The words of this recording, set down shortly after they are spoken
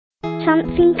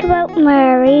Something about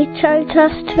Mary,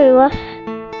 Totus2us.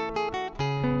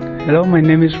 Hello, my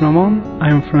name is Ramon.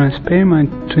 I'm from Spain. I'm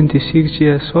 26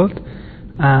 years old,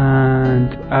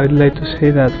 and I would like to say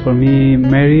that for me,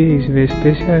 Mary is very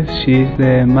special. She is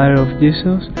the mother of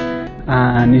Jesus,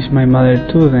 and is my mother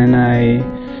too. Then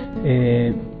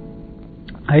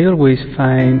I always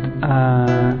find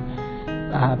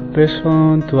a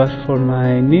person to ask for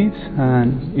my needs,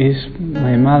 and is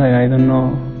my mother. I don't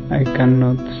know. I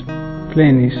cannot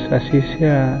explain. It's as easy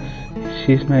as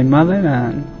she's my mother,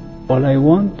 and all I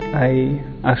want, I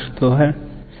ask to her.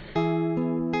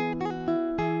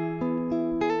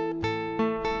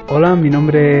 Hola, mi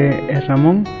nombre es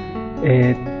Ramón,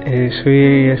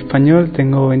 soy español,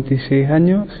 tengo 26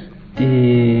 años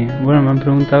y bueno, me han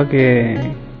preguntado qué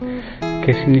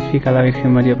significa la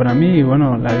Virgen María para mí. Y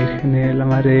bueno, la Virgen es la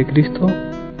Madre de Cristo,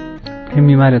 es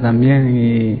mi madre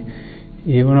también,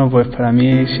 y bueno, pues para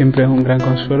mí siempre es un gran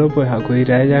consuelo pues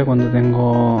acudir a ella cuando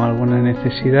tengo alguna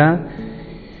necesidad,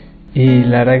 y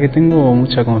la verdad que tengo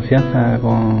mucha confianza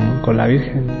con la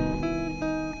Virgen.